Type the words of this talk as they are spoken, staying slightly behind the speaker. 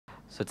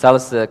So tell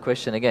us the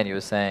question again. You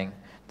were saying,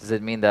 does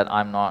it mean that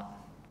I'm not?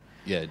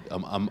 Yeah,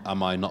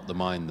 am I not the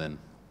mind then?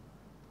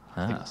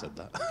 I think I said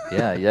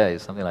that. Yeah,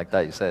 something like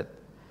that you said.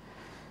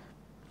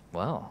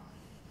 Well,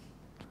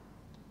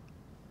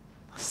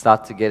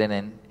 start to get in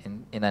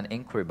an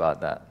inquiry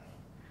about that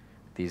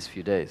these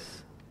few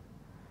days.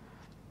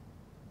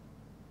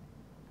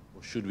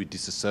 Or should we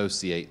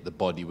disassociate the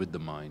body with the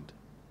mind?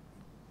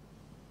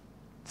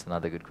 It's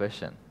another good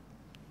question.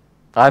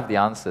 I have the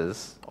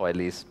answers, or at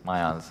least my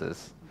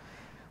answers,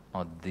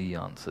 not the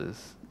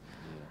answers.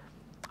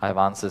 I have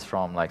answers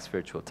from like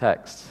spiritual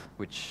texts,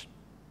 which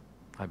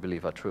I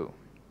believe are true,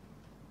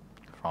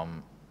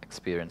 from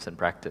experience and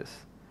practice.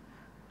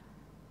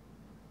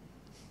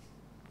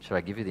 Should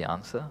I give you the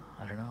answer?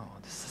 I don't know.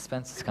 The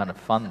suspense is kind of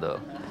fun though.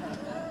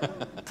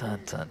 Dun,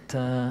 dun,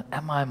 dun.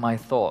 Am I my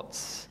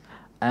thoughts?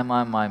 Am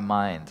I my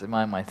mind? Am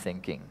I my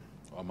thinking?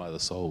 Or am I the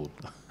soul?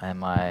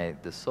 Am I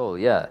the soul?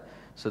 Yeah.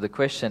 So the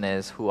question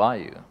is, who are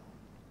you?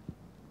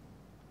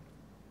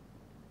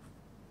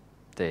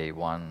 Day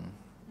one,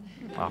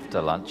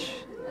 after lunch.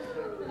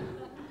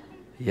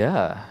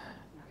 Yeah.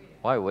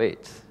 Why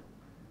wait?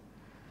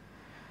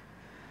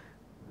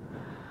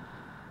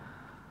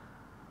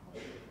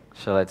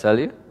 Shall I tell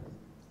you?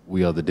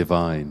 We are the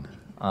divine.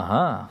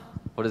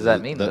 What does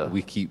that mean, though?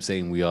 We keep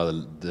saying we are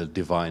the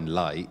divine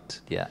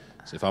light. Yeah.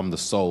 So if I'm the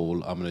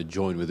soul, I'm going to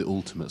join with the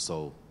ultimate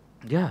soul.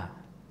 Yeah.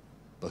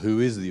 But who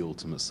is the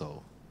ultimate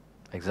soul?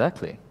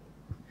 Exactly.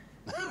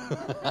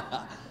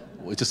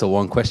 Well, just a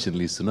one question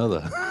leads to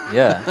another.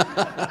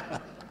 Yeah.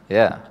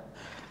 Yeah.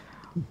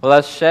 Well,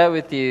 I'll share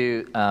with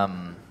you,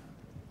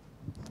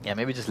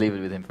 maybe just leave it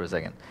with him for a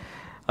second.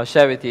 I'll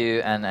share with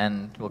you,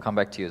 and we'll come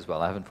back to you as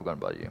well. I haven't forgotten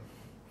about you.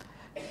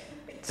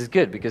 This is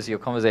good because your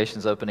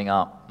conversation's opening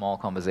up more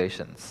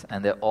conversations,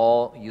 and they're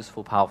all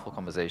useful, powerful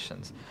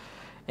conversations.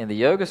 In the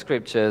yoga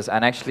scriptures,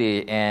 and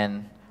actually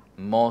in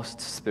most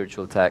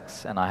spiritual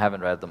texts, and I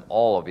haven't read them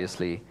all,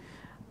 obviously,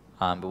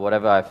 but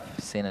whatever I've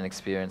seen and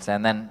experienced,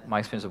 and then my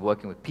experience of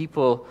working with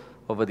people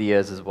over the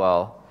years as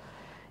well,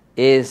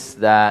 is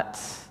that,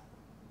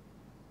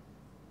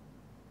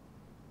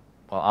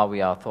 well, are we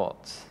our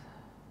thoughts?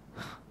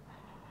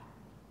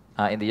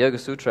 In the Yoga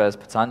Sutras,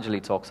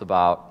 Patanjali talks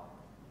about,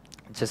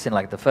 just in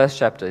like the first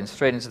chapter, and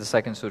straight into the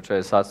second sutra,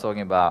 it starts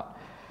talking about,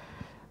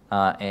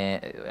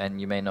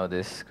 and you may know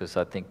this because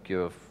I think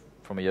you're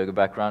from a yoga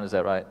background, is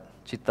that right?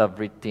 Chitta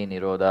vritti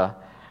nirodha,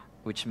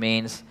 which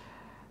means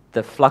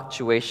the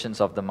fluctuations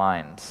of the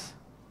mind,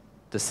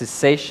 the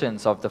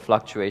cessations of the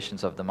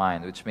fluctuations of the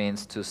mind, which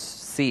means to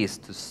cease,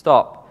 to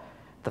stop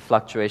the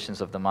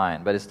fluctuations of the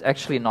mind. But it's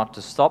actually not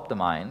to stop the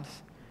mind,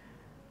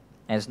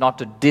 and it's not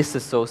to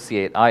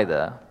disassociate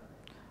either,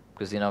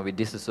 because, we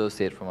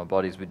disassociate from our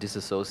bodies, we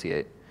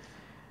disassociate.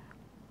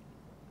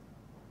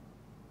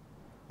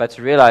 But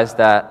to realize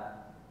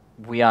that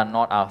we are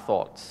not our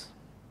thoughts.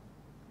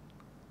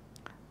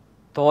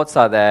 Thoughts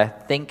are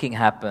there, thinking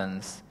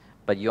happens,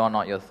 but you're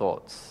not your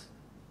thoughts.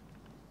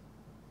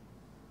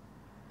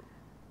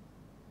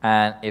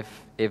 And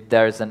if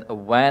there is an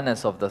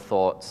awareness of the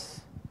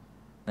thoughts,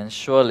 then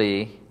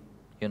surely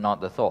you're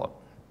not the thought.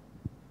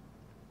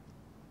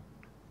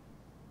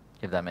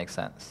 If that makes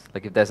sense.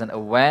 Like if there's an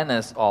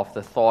awareness of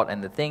the thought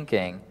and the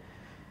thinking,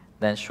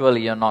 then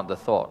surely you're not the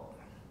thought.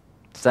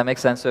 Does that make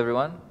sense to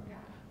everyone? Yeah.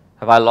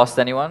 Have I lost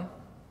anyone?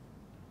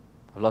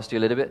 I've lost you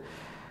a little bit.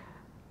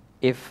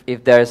 If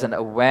there's an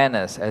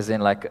awareness, as in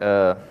like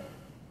a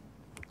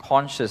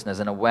consciousness,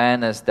 an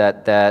awareness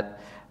that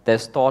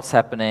there's thoughts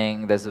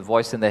happening, there's a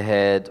voice in the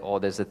head,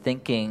 or there's a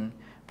thinking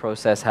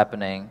process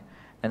happening,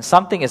 then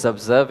something is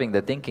observing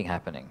the thinking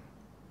happening.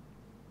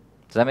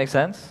 Does that make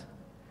sense?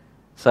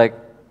 It's like,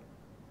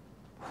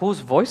 whose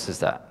voice is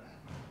that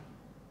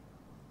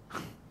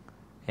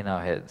in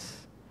our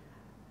heads?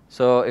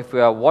 So if we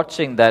are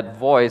watching that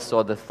voice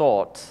or the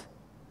thought,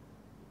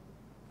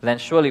 then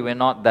surely we're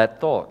not that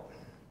thought.